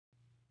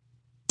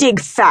Dig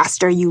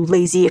faster, you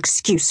lazy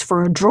excuse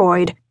for a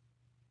droid."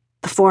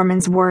 The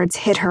foreman's words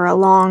hit her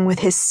along with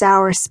his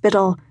sour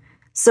spittle.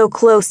 So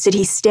close did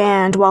he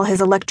stand while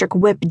his electric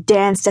whip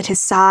danced at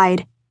his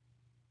side.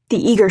 The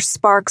eager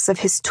sparks of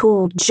his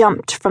tool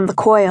jumped from the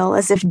coil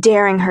as if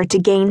daring her to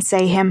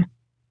gainsay him,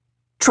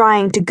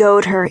 trying to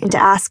goad her into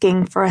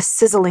asking for a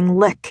sizzling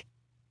lick.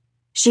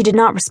 She did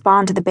not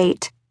respond to the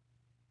bait.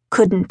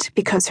 Couldn't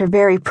because her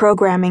very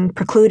programming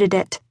precluded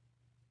it.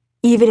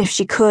 Even if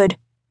she could,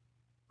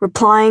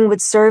 replying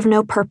would serve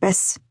no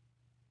purpose.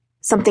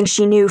 Something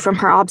she knew from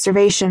her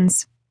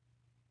observations.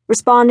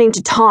 Responding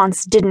to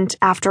taunts didn't,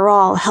 after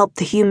all, help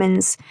the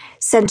humans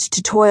sent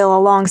to toil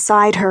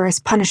alongside her as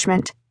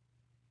punishment.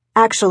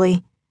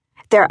 Actually,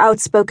 their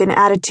outspoken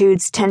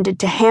attitudes tended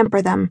to hamper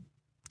them.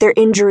 Their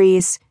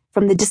injuries,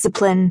 from the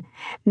discipline,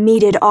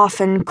 meted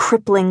often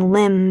crippling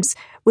limbs,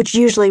 which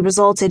usually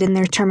resulted in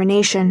their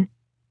termination,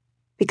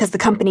 because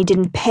the company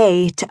didn't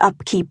pay to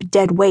upkeep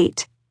dead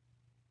weight.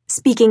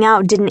 Speaking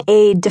out didn't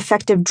aid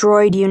defective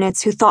droid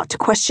units who thought to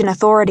question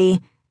authority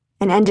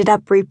and ended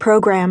up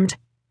reprogrammed.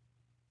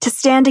 To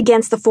stand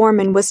against the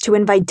foreman was to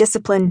invite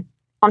discipline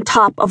on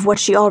top of what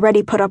she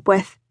already put up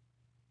with.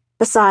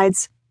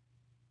 Besides,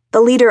 the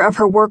leader of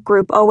her work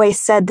group always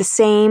said the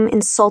same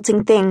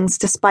insulting things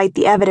despite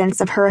the evidence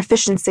of her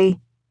efficiency.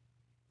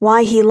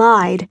 Why he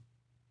lied,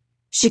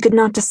 she could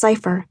not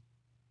decipher.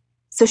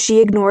 So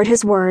she ignored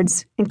his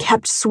words and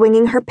kept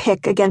swinging her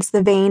pick against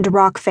the veined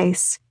rock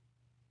face.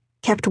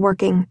 Kept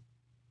working.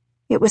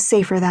 It was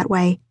safer that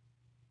way.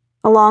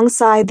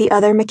 Alongside the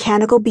other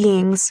mechanical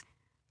beings,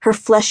 her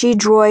fleshy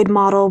droid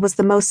model was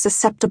the most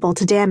susceptible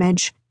to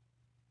damage.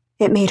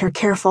 It made her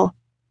careful.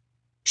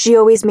 She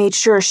always made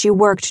sure she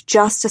worked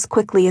just as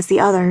quickly as the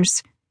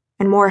others,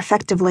 and more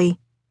effectively.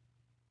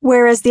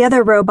 Whereas the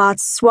other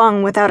robots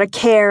swung without a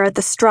care at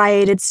the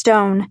striated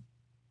stone,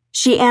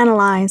 she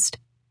analyzed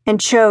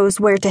and chose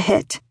where to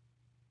hit.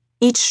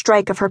 Each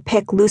strike of her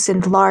pick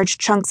loosened large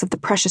chunks of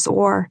the precious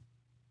ore.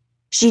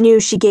 She knew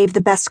she gave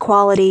the best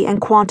quality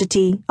and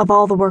quantity of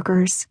all the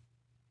workers.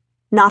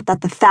 Not that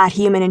the fat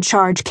human in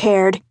charge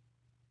cared.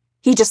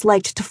 He just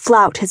liked to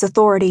flout his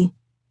authority.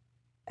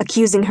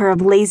 Accusing her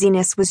of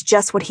laziness was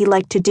just what he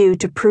liked to do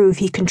to prove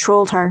he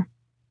controlled her.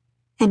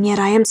 And yet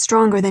I am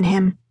stronger than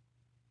him.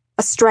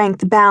 A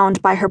strength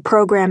bound by her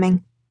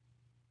programming.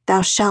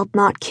 Thou shalt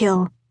not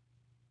kill.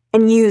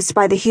 And used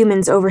by the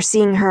humans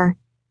overseeing her.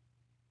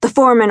 The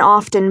foreman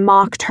often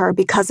mocked her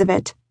because of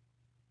it.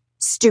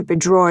 "Stupid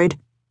droid.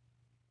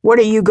 What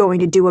are you going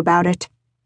to do about it?"